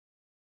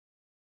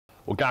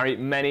Well, Gary,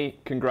 many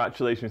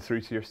congratulations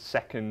through to your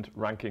second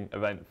ranking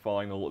event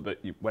final,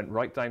 but you went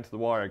right down to the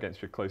wire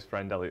against your close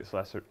friend Elliot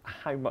Slessor.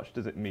 How much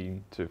does it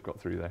mean to have got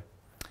through there?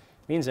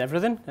 It means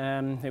everything.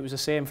 It was the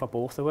same for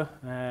both of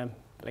us.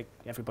 Like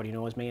everybody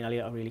knows, me and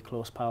Elliot are really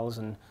close pals,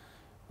 and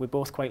we're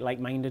both quite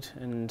like-minded,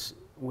 and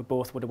we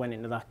both would have went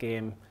into that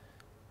game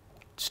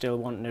still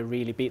wanting to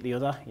really beat the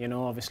other. You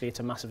know, obviously it's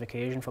a massive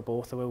occasion for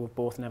both of us. We've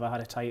both never had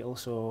a title,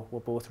 so we're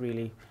both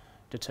really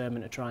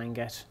determined to try and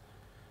get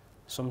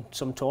some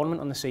tournament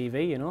on the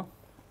CV, you know.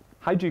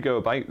 How do you go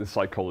about the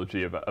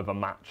psychology of a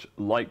match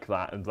like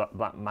that and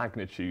that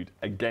magnitude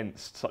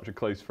against such a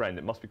close friend?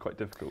 It must be quite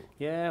difficult.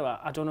 Yeah,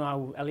 well, I don't know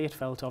how Elliot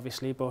felt,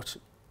 obviously, but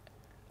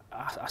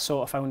I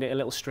sort of found it a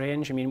little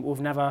strange. I mean, we've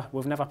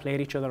never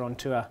played each other on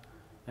tour,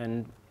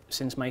 and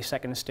since my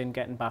second stint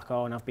getting back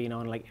on, I've been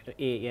on like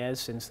 8 years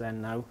since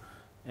then now,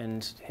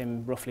 and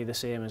him roughly the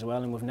same as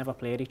well, and we've never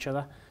played each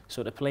other.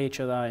 So to play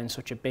each other in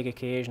such a big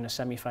occasion, a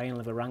semi-final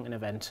of a ranking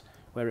event,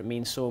 where it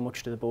means so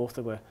much to the both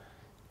of us,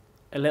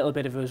 a little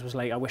bit of us was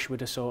like, I wish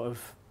we'd have sort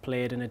of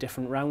played in a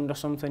different round or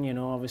something, you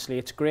know. Obviously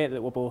it's great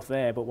that we're both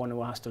there, but one of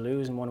us has to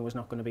lose and one of us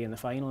not going to be in the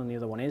final and the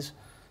other one is.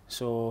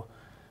 So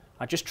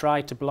I just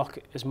tried to block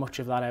as much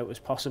of that out as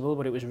possible,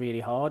 but it was really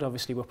hard.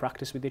 Obviously we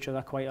practiced with each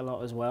other quite a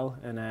lot as well,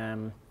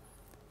 and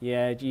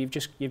yeah, you've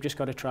just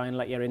got to try and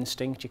let your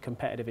instinct, your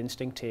competitive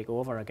instinct, take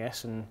over, I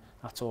guess, and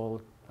that's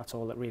all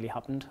that really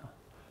happened.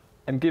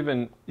 And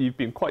given you've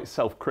been quite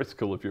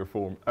self-critical of your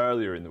form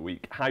earlier in the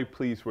week, how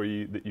pleased were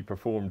you that you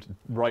performed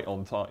right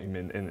on time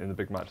in the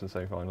big match in the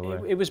semi-final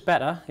there? It was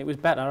better. It was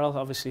better, I'll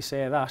obviously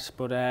say that,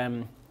 but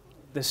there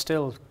was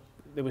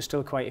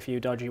still quite a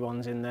few dodgy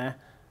ones in there.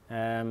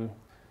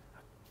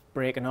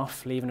 Breaking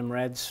off, leaving them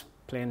reds,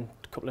 playing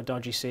a couple of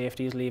dodgy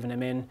safeties, leaving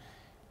them in.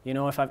 You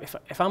know,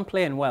 if I'm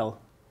playing well,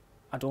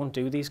 I don't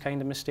do these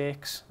kind of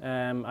mistakes.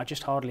 I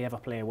just hardly ever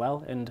play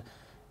well, and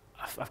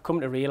I've come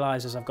to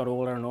realise as I've got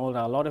older and older,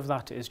 a lot of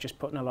that is just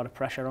putting a lot of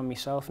pressure on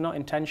myself, not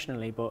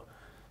intentionally, but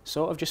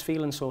sort of just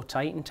feeling so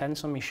tight and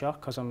tense on my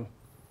shot because I'm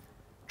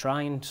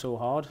trying so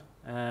hard.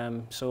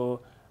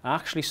 So I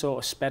actually sort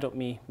of sped up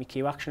my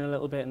cue action a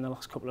little bit in the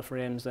last couple of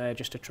frames there,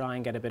 just to try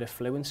and get a bit of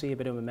fluency, a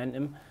bit of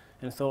momentum,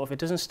 and thought if it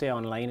doesn't stay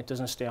on line, it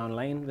doesn't stay on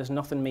line. There's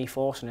nothing me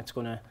forcing it's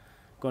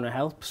gonna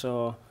help.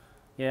 So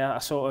yeah, I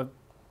sort of,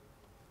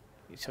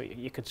 so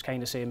you could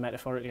kind of say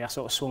metaphorically, I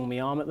sort of swung my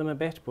arm at them a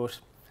bit, but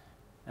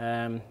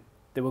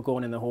they were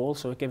going in the hole,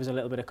 so it gave us a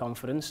little bit of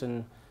confidence,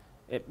 and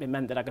it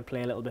meant that I could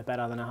play a little bit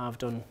better than I have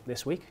done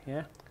this week.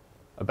 Yeah.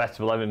 A best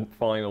of 11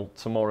 final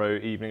tomorrow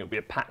evening. It'll be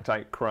a packed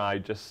out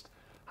crowd. Just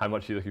how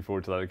much are you looking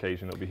forward to that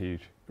occasion? It'll be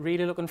huge.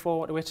 Really looking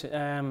forward to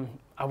it.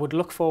 I would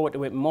look forward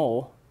to it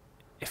more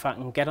if I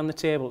can get on the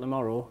table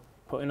tomorrow,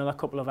 put another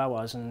couple of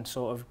hours and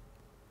sort of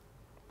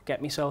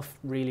get myself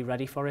really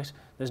ready for it.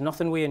 There's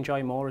nothing we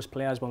enjoy more as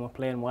players when we're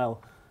playing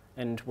well,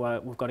 and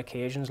we've got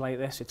occasions like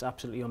this. It's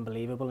absolutely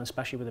unbelievable, and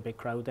especially with a big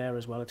crowd there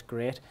as well. It's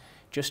great.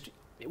 Just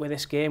with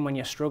this game, when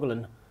you're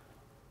struggling,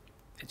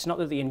 it's not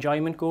that the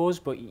enjoyment goes,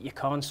 but you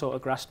can't sort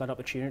of grasp that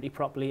opportunity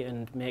properly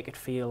and make it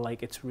feel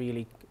like it's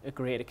really a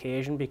great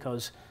occasion,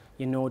 because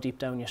you know deep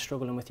down you're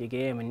struggling with your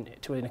game, and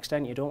to an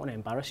extent you don't want to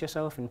embarrass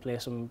yourself and play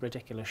some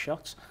ridiculous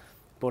shots.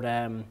 But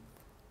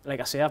like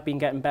I say, I've been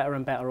getting better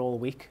and better all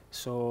week,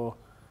 so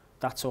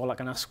that's all I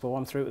can ask for.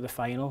 I'm through to the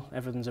final.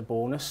 Everything's a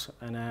bonus,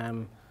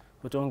 and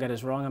but don't get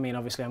us wrong, I mean,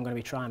 obviously I'm going to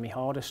be trying my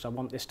hardest. I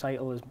want this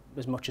title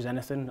as much as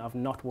anything. I've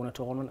not won a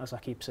tournament, as I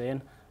keep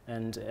saying,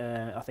 and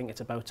I think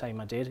it's about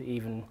time I did,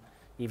 even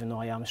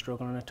though I am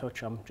struggling a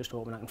touch. I'm just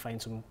hoping I can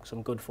find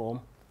some good form.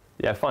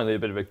 Yeah, finally a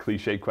bit of a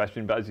cliche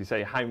question, but as you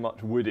say, how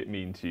much would it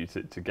mean to you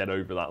to get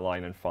over that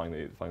line and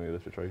finally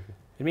lift a trophy?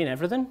 It mean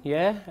everything,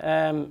 yeah.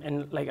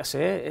 And like I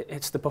say,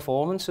 it's the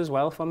performance as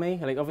well for me.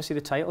 Like obviously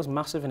the title's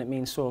massive and it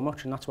means so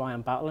much, and that's why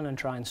I'm battling and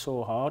trying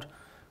so hard.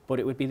 But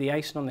it would be the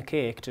icing on the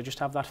cake to just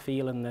have that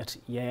feeling that,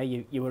 yeah,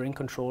 you were in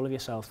control of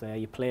yourself there,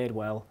 you played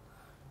well.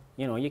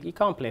 You know, you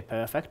can't play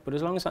perfect, but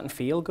as long as I can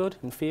feel good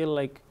and feel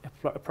like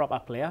a proper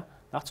player,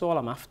 that's all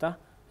I'm after.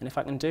 And if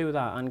I can do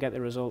that and get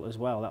the result as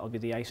well, that'll be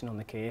the icing on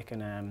the cake,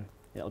 and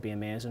it'll be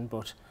amazing.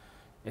 But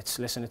it's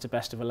a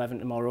best of 11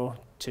 tomorrow,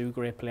 2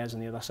 great players in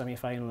the other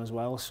semi-final as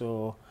well,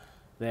 so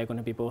they're going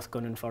to be both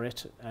gunning for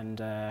it, and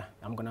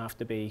I'm going to have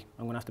to be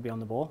on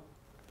the ball.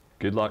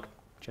 Good luck.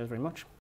 Cheers very much.